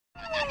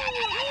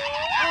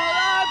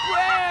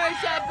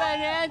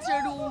and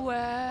answered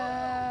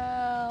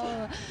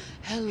well.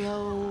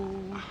 Hello.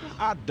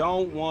 I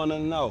don't want to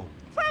know.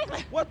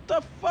 Franklin! What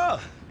the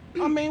fuck?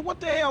 I mean, what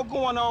the hell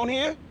going on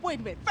here? Wait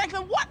a minute.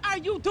 Franklin, what are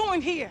you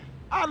doing here?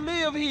 I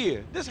live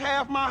here. This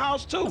half my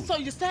house, too. So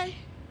you say?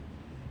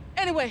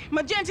 Anyway,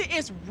 Magenta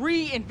is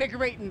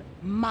reinvigorating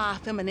my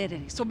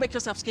femininity. So make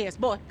yourself scarce.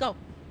 Boy, go.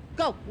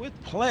 Go. With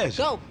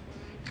pleasure. Go.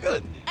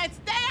 Goodness. And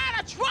stay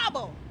out of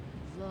trouble.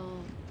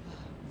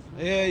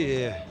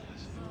 Yeah.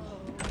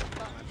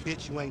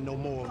 Bitch, you ain't no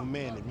more of a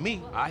man than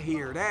me. I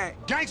hear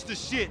that. Gangsta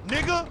shit,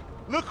 nigga.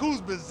 Look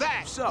who's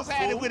bazack. What's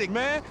happening with it,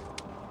 man?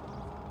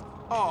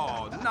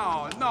 Oh,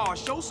 no,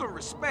 show some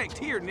respect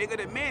here, nigga.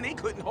 The man, they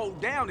couldn't hold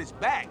down his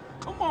back.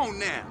 Come on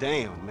now.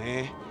 Damn,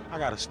 man. I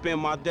gotta spend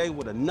my day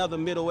with another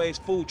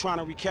middle-aged fool trying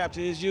to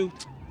recapture his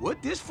youth.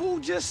 What this fool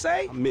just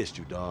say? I missed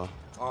you, dawg.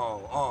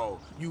 Oh,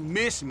 you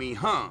miss me,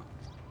 huh?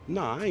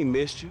 Nah, I ain't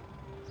missed you.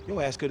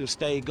 Your ass could have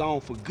stayed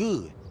gone for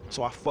good.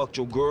 So I fucked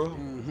your girl,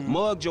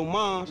 mugged your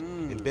moms,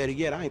 and better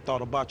yet, I ain't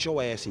thought about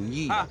your ass in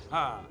years. Ha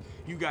ha.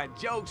 You got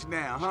jokes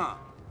now, huh?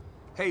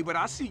 Hey, but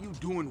I see you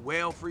doing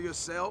well for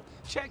yourself.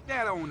 Check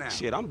that on out.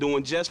 Shit, I'm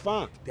doing just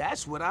fine.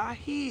 That's what I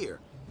hear.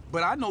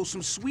 But I know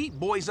some sweet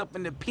boys up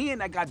in the pen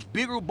that got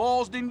bigger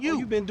balls than you. Oh,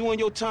 you been doing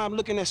your time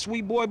looking at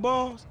sweet boy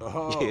balls?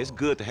 Yeah, it's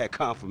good to have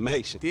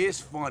confirmation. This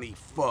funny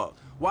fuck.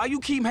 Why you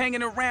keep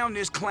hanging around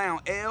this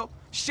clown, L?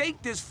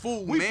 Shake this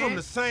fool, We man. from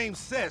the same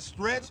set,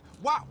 Stretch.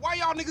 Why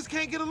y'all niggas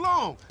can't get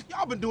along?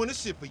 Y'all been doing this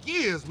shit for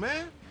years,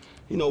 man.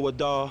 You know what,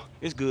 dawg?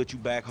 It's good you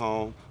back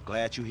home.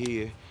 Glad you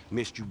here.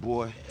 Missed you,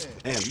 boy.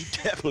 Damn, you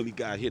definitely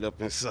got hit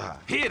up inside.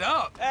 Hit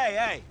up?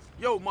 Hey.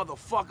 Yo,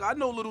 motherfucker, I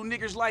know little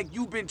niggas like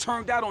you been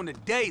turned out on the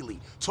daily.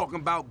 Talking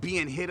about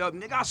being hit up,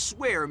 nigga, I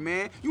swear,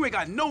 man. You ain't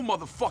got no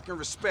motherfucking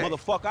respect.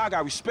 Motherfucker, I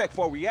got respect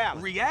for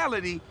reality.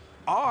 Reality?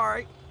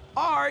 All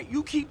right,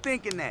 you keep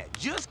thinking that.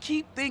 Just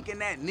keep thinking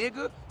that,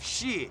 nigga.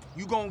 Shit,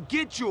 you gonna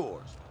get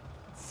yours.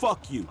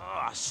 Fuck you.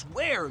 I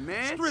swear,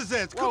 man.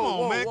 Strizzets, come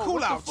on, man. Cool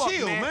what the out, fuck,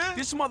 chill, man.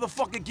 This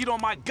motherfucker get on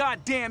my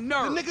goddamn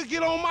nerves. The nigga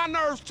get on my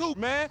nerves, too,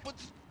 man. But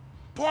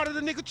part of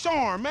the nigga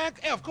charm, man.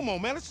 F, come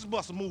on, man. Let's just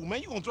bust a move,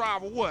 man. You gonna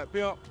drive or what,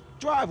 pimp?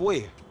 Drive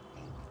where?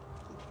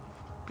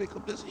 Pick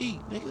up this heat,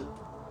 nigga.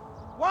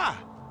 Why?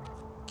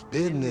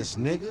 Business,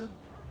 nigga.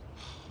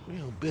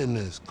 Real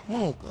business. Come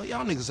on,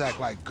 y'all niggas act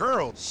like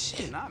girls.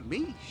 Shit, not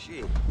me.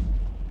 Shit.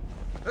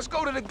 Let's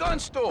go to the gun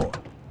store.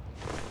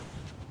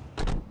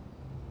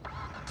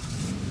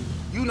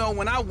 You know,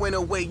 when I went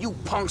away, you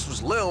punks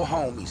was little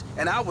homies,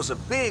 and I was a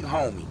big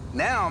homie.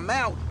 Now I'm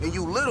out, and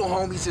you little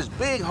homies is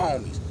big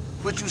homies.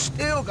 But you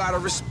still gotta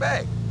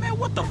respect. Man,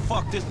 what the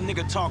fuck this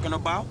nigga talking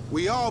about?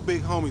 We all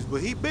big homies,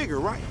 but he bigger,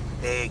 right?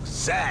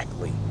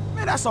 Exactly.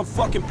 Man, that's some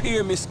fucking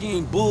pyramid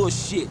scheme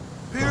bullshit.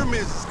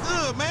 Pyramids is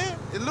good, man.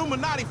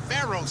 Illuminati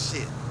pharaoh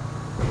shit.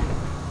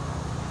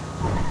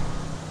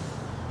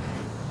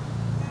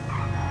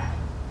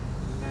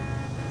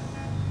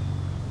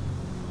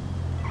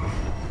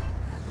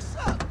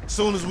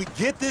 Soon as we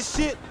get this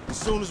shit, as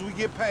soon as we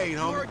get paid,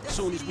 homie. As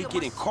soon as we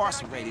get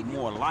incarcerated,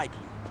 more likely.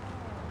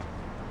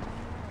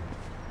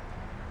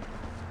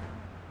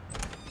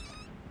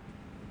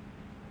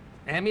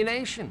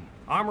 Ammunition.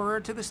 Armorer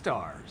to the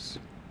stars.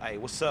 Hey,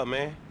 what's up,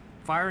 man?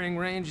 Firing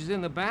range is in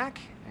the back,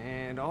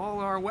 and all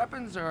our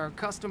weapons are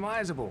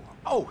customizable.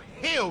 Oh,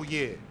 hell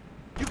yeah.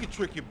 You can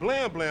trick your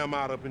blam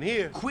out up in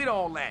here. Quit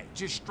all that.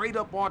 Just straight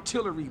up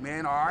artillery,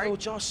 man, all right?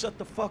 Yo, y'all shut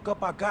the fuck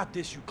up. I got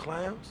this, you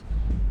clowns.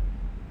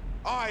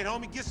 All right,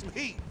 homie, get some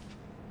heat.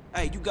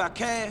 Hey, you got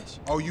cash?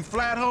 Oh, you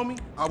flat, homie?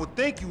 I would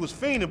think you was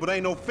fiending, but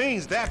ain't no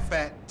fiends that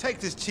fat. Take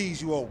this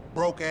cheese, you old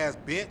broke-ass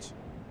bitch.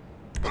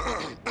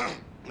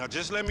 Now,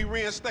 just let me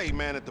reinstate,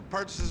 man, that the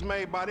purchases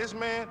made by this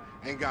man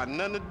ain't got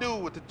nothing to do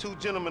with the two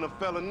gentlemen of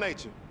felon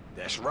nature.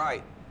 That's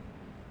right.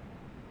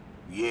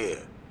 Yeah.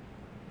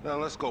 Now,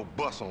 let's go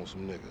bust on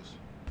some niggas.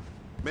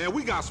 Man,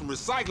 we got some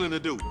recycling to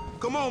do.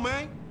 Come on,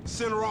 man.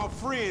 Send her off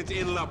friends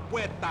in La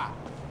Puerta.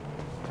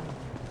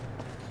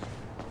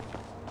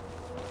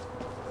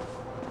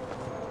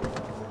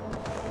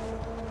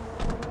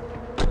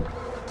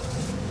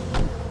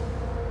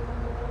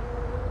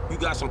 You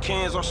got some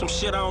cans or some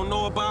shit I don't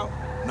know about?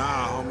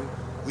 Nah, homie.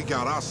 We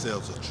got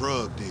ourselves a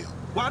drug deal.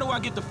 Why do I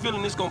get the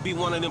feeling it's gonna be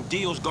one of them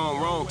deals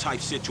gone wrong type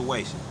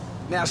situations?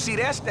 Now, see,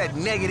 that's that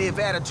negative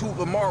attitude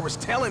Lamar was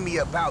telling me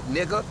about,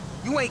 nigga.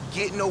 You ain't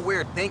getting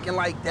nowhere thinking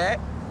like that.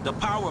 The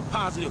power of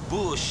positive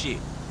bullshit.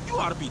 You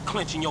ought to be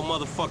clenching your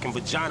motherfucking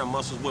vagina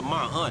muscles with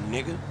my aunt,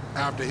 nigga.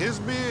 After his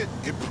bid,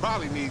 it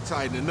probably need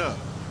tightening up.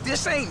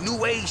 This ain't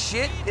new age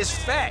shit. It's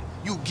fact.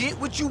 You get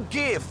what you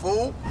give,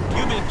 fool.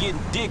 You been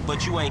getting dick,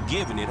 but you ain't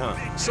giving it,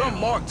 huh?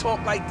 Some Mark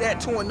talk like that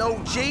to an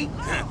OG.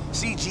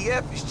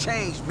 CGF has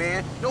changed,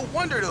 man. No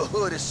wonder the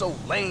hood is so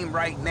lame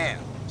right now.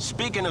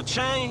 Speaking of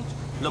change,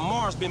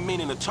 Lamar's been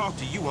meaning to talk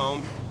to you,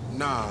 homie.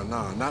 Nah,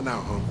 not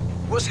now, homie.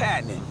 What's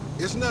happening?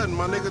 It's nothing,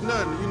 my nigga,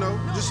 nothing, you know.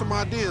 Just some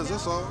ideas,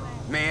 that's all.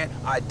 Man,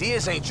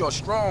 ideas ain't your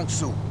strong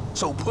suit,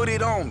 so put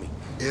it on me.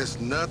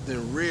 It's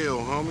nothing real,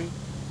 homie.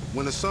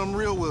 When it's something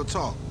real, we'll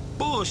talk.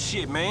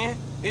 Bullshit, man.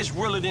 It's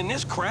realer than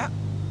this crap.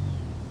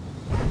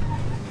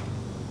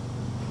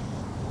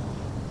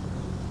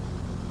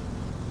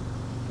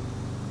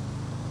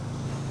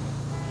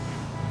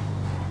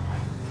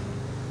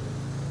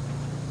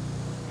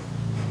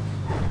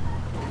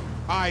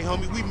 All right,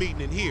 homie, we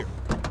meeting in here.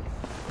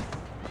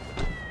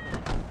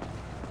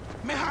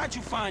 Man, how'd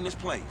you find this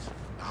place?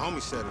 The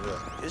homie set it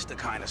up. It's the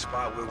kind of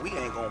spot where we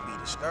ain't gonna be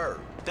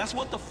disturbed. That's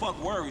what the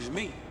fuck worries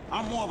me.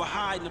 I'm more of a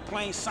hide in the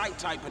plain sight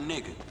type of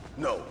nigga.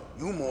 No,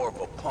 you more of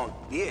a punk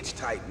bitch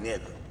type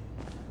nigga.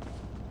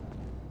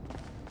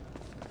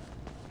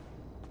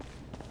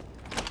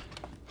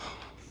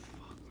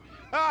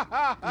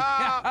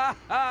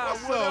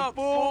 What's up,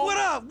 fool? What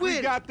up with We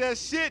it? got that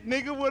shit,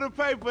 nigga, with a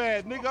paper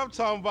at. Nigga, I'm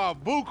talking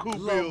about buku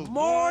bills.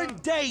 Lamar boy.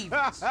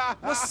 Davis.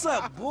 What's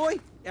up, boy?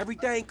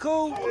 Everything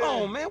cool? Hold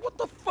on, man. What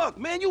the fuck,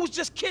 man? You was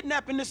just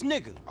kidnapping this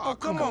nigga. Oh,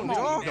 come on, on,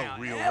 dog. now, Don't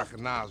real F.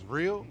 recognize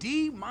real.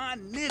 D, my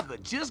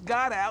nigga, just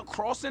got out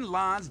crossing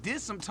lines, did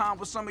some time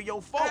with some of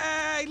your folks.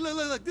 Hey,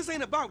 look, this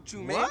ain't about you,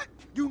 man. What?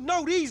 You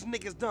know these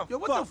niggas done Yo,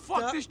 what the fucked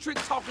fuck up. this trick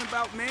talking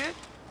about, man?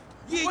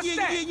 Yeah, What's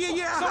that?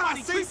 yeah.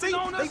 Somebody See, creeping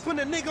on They us? putting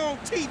a nigga on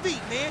TV,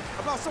 man,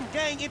 about some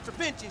gang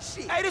intervention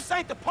shit. Hey, this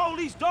ain't the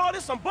police, dog.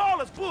 This some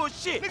ballers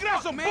bullshit. Nigga,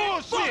 that's some man.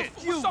 bullshit.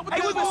 Fuck you. What's up with Hey,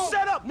 that we was ball?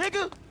 set up,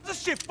 nigga.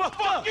 This shit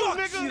fucked up. you, Fuck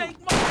nigga. snake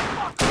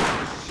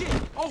motherfucker.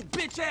 Shit. Oh,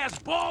 bitch-ass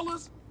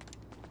ballers.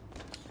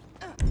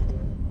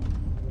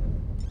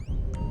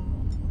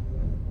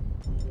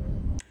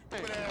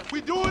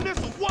 We doing this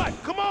or what?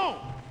 Come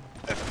on.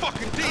 That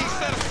fucking D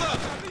set us up.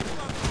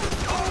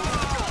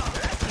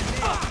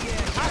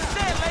 I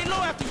said lay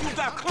low after you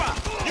got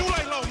clocked. You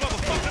lay low,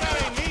 motherfucker.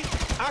 That ain't me.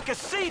 I can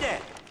see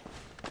that.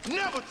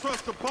 Never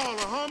trust a baller,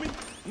 homie.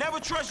 Never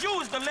trust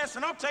you is the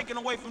lesson I'm taking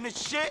away from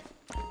this shit.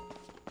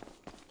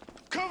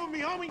 Cover me,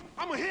 homie.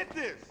 I'ma hit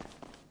this.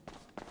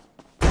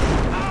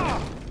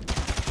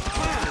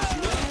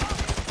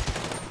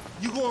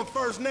 You going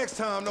first next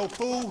time, no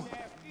fool.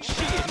 Shit,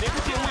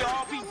 nigga, till we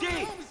all be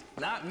dead.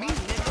 Not me,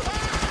 nigga.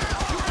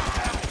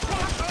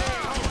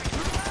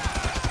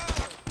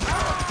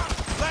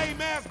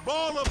 Lame ass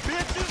baller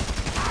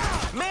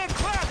bitches. Man,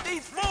 clap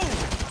these fools.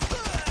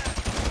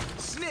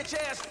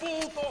 Snitch-ass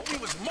fool thought we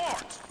was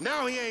marked.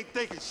 Now he ain't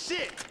thinking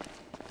shit.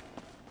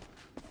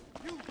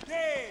 You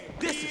dead.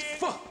 This is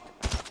fucked.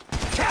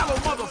 Callow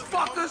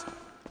motherfuckers.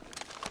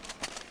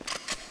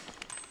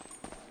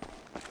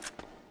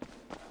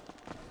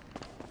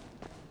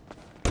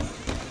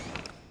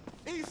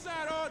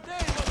 Eastside all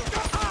day,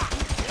 motherfucker.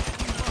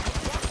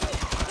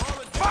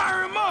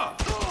 Fire him up.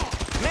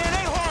 Man,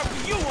 ain't hard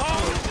for you,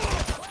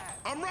 homie.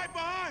 I'm right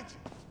behind you.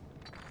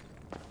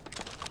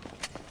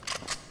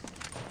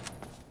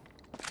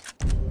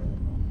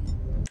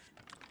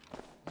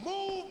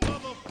 Move,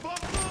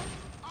 motherfucker!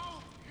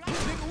 Oh, God.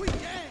 Nigga, we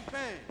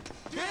gangbang.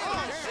 Shit.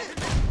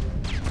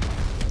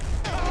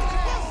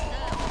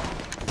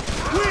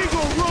 We ain't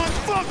gonna run.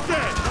 Fuck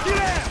that. Get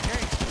out.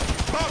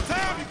 About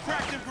time you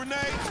cracked them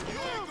grenades.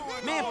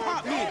 Man,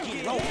 pop me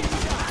again. Oh,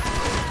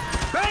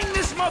 Bang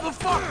this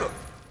motherfucker.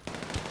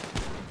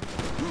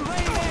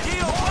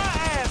 kill my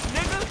ass,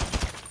 nigga.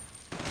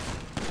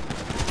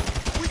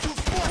 We too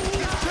smart to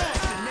get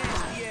jumped.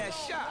 Nasty-ass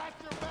shot.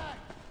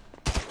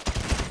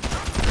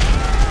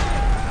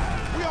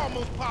 We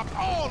almost popped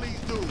all these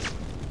dudes.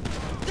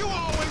 You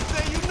always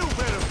say you knew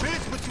better,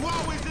 bitch, but you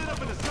always end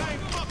up in the same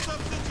fucked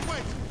up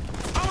situation.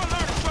 I'ma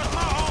learn to trust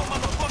my own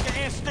motherfucking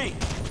instinct.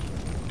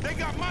 They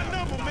got my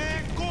number,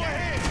 man. Go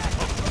ahead.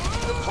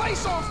 The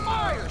place on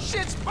fire.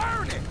 Shit's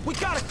burning. We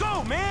gotta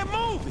go, man.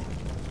 Move it.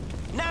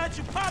 Now that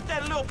you popped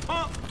that little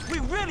punk, we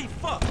really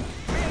fucked.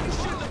 Man, you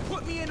shouldn't have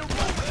put me in the room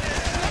with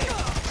that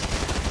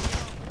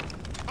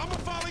shit. I'ma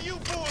follow you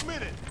for a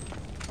minute.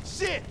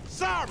 Shit,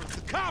 Cyrus,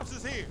 the cops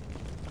is here.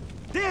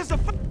 There's a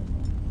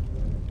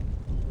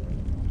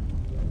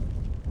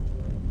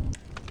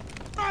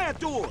fire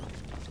door.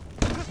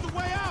 This the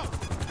way out.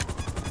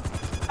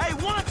 Hey,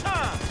 one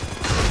time.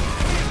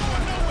 We ain't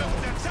going nowhere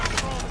with that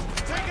chopper on us.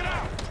 Take it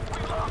out.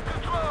 We lost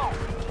control.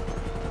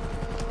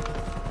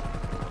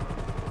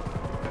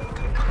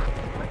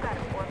 We've got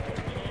a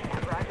 415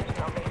 at Rogers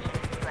Salvation.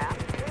 Draft.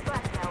 3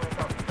 black male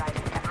adults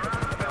cited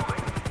exiting the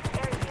building.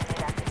 Air unit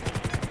at the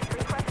scene.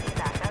 Requesting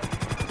backup.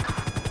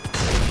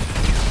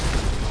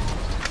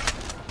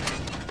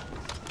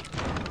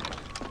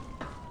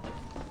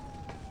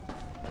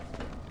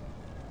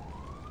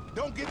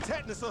 Don't get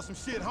tetanus or some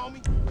shit,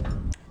 homie.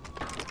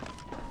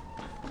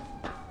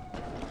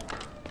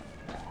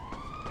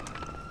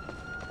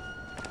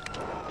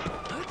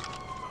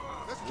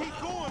 Let's keep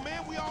going,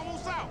 man. We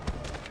almost out.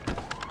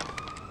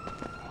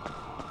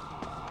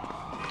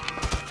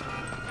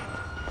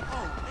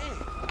 Oh, man.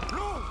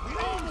 Move. We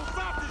almost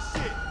out this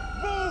shit.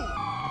 Move.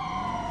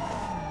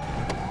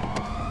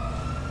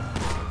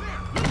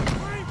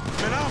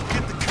 Man, I don't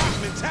get the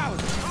cop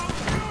mentality. I'll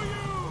kill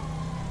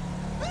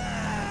you.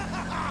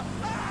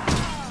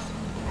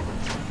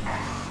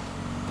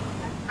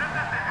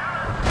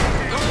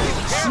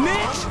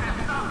 Snitch!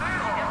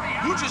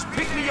 You just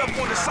picked me up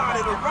on the side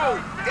of the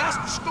road. That's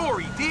the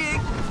story, dig?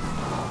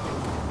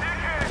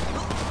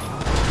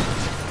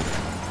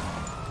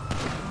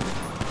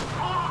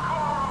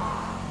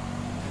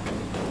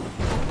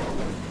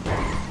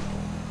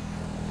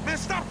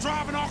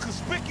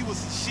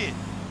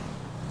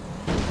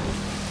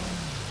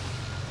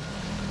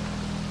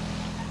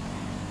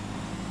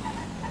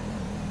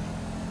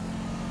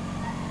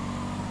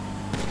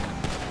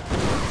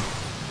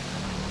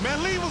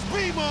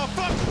 speed,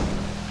 motherfucker!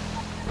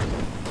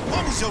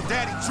 What was your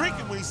daddy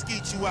drinking when he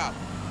skeet you out?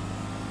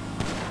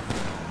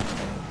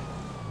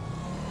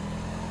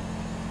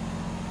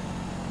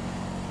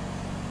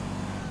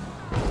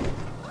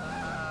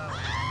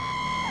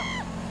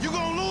 You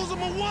gonna lose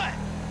him or what?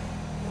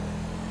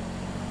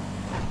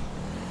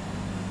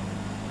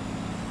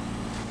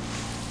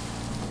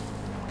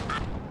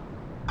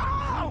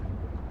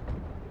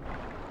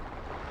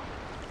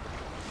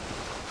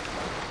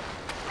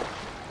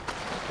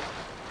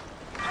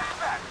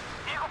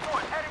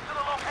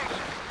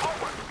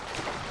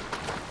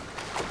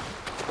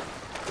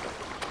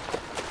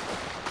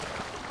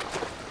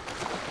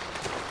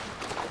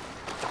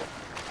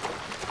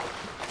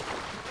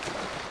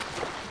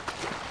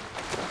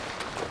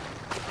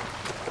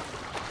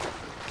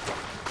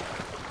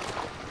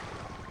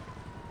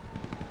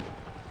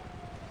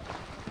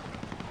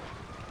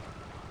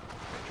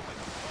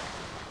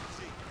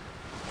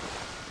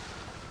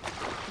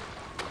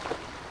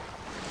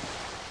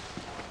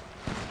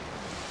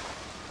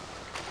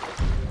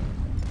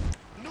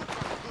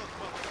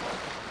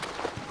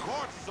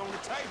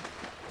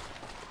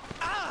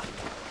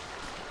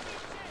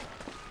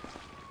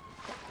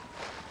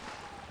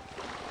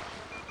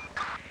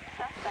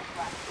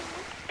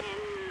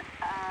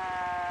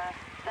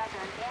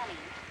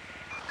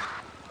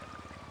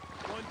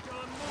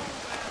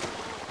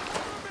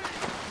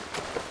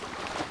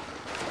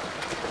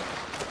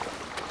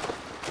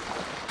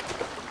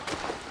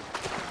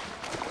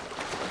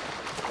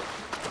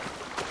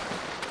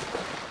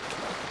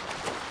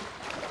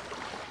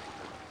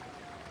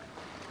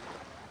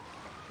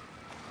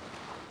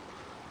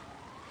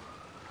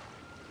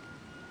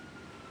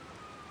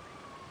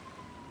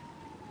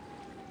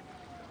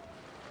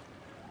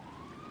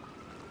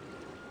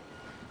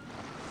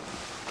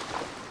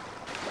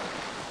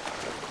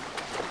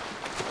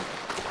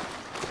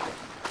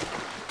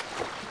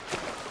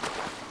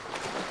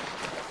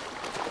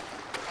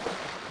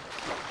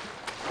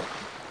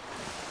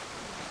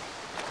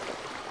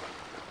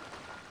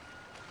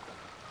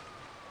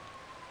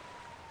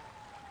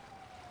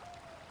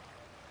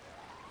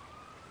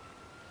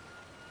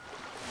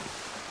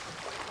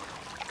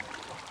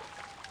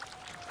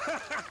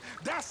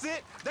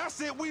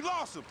 That's it, we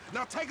lost him.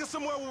 Now take us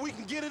somewhere where we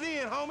can get it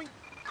in, homie.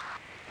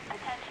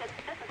 Attention,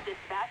 this is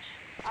dispatch.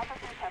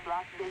 Officers have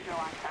lost visual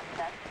on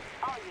suspect.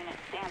 All units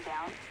stand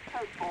down.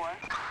 Code 4.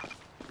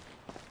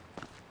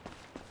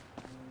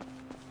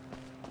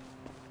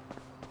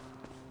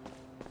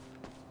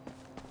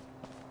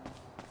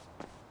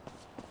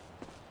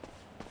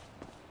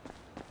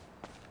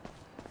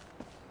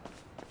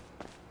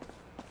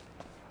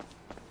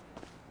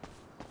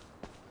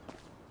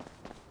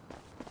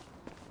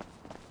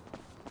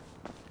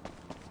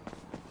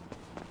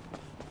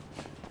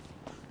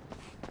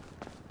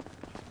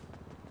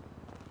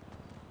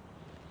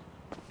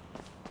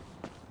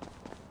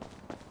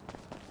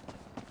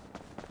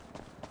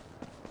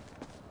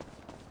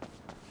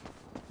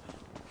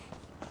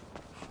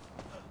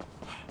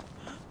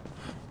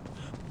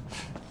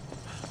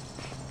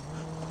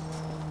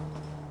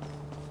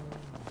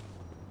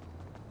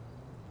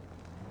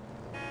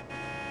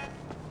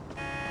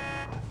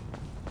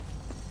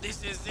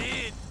 This is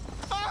it.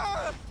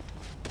 Oh,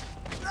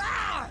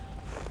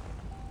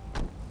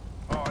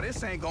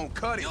 this ain't gonna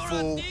cut it, You're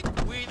fool. a dick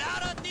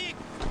without a dick.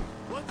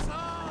 What's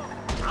up?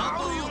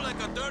 I'll do you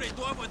like a dirty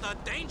dwarf with a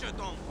danger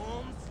gun,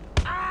 Holmes.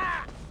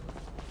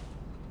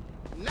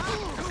 No!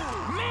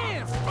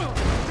 Man!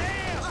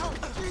 Damn! Oh,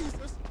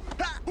 Jesus!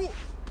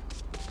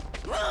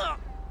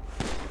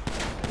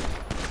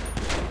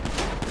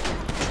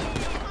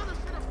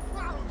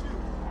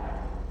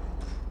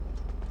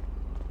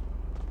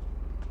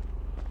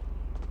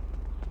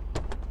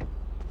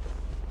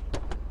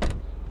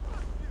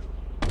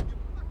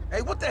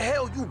 Hey, what the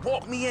hell you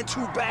walked me into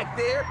back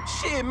there?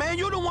 Shit, man,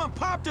 you the one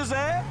popped his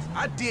ass.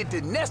 I did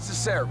the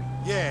necessary.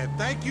 Yeah,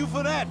 thank you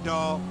for that,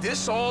 dawg.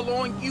 This all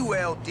on you,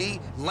 LD,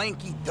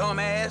 lanky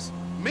dumbass.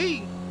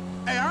 Me?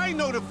 Hey, I ain't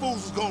know the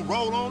fools was gonna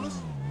roll on us.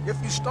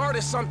 If you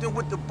started something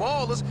with the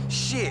ballers,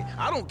 shit,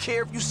 I don't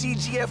care if you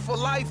CGF for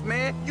life,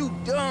 man. You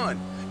done.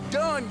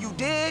 Done, you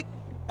dig?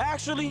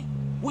 Actually,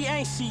 we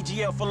ain't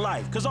CGL for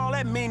life, cause all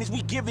that means is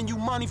we giving you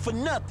money for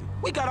nothing.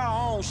 We got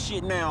our own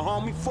shit now,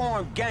 homie,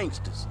 foreign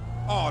gangsters.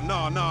 Oh,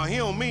 no, he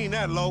don't mean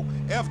that, Lo.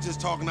 F just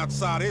talking out the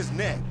side of his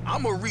neck.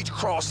 I'ma reach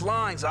cross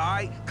lines, all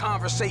right?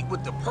 Conversate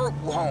with the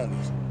purple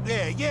homies.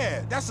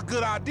 Yeah, that's a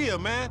good idea,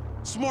 man.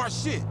 Smart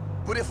shit.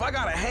 But if I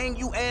gotta hang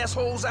you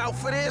assholes out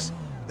for this,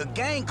 the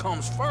gang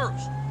comes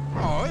first.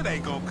 Oh, it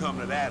ain't gonna come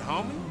to that,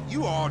 homie.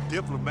 You all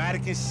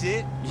diplomatic and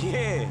shit.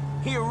 Yeah,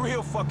 he a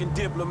real fucking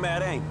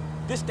diplomat, ain't he?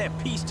 This that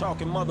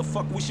peace-talking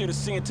motherfucker we should've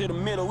sent to the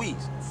Middle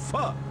East.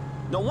 Fuck.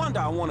 No wonder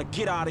I wanna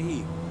get out of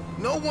here.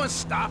 No one's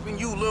stopping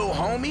you, little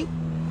homie.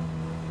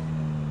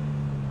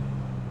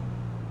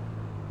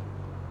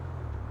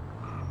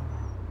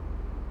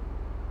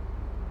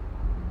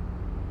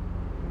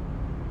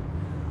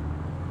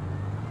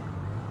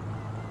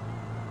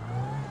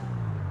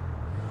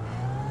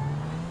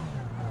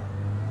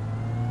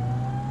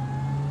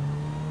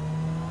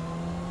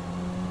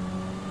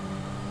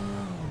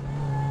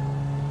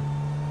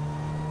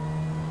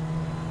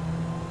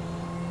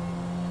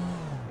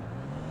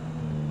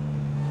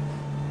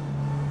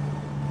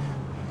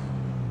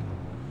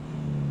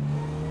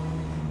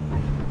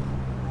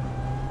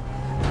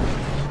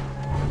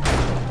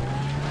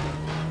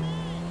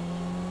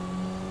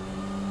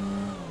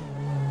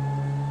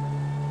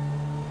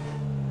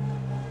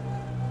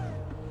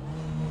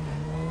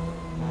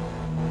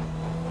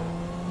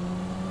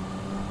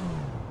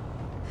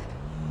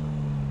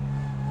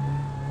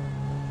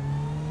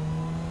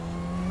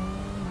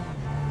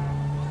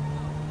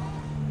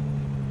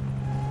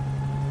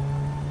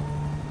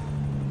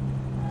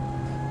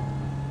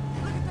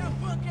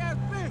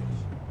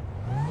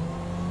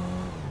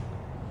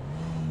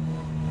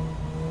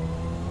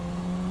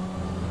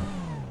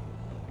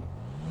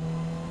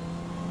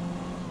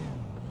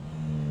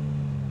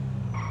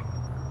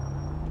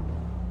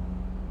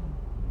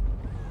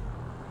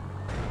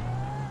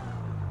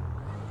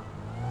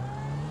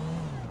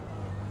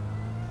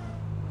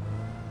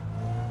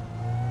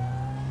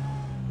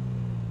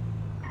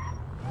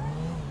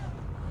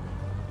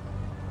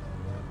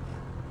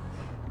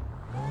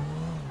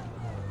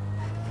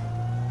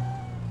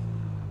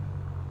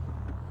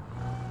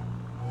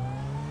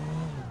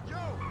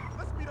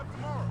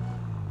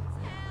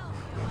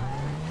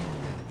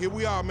 Here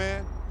we are,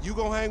 man. You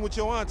gonna hang with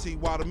your auntie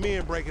while the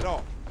men break it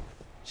off.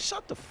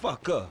 Shut the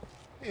fuck up.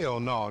 Hell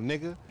no,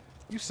 nigga.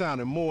 You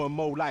sounding more and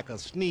more like a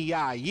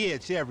snee-eye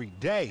itch every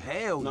day.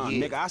 Hell Nah,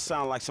 yeah. nigga, I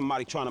sound like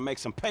somebody trying to make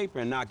some paper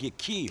and not get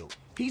killed.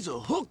 He's a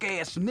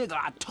hook-ass nigga,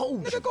 I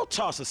told you. Nigga, go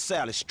toss a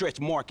salad, stretch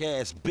mark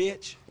ass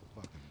bitch.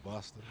 Fucking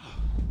buster.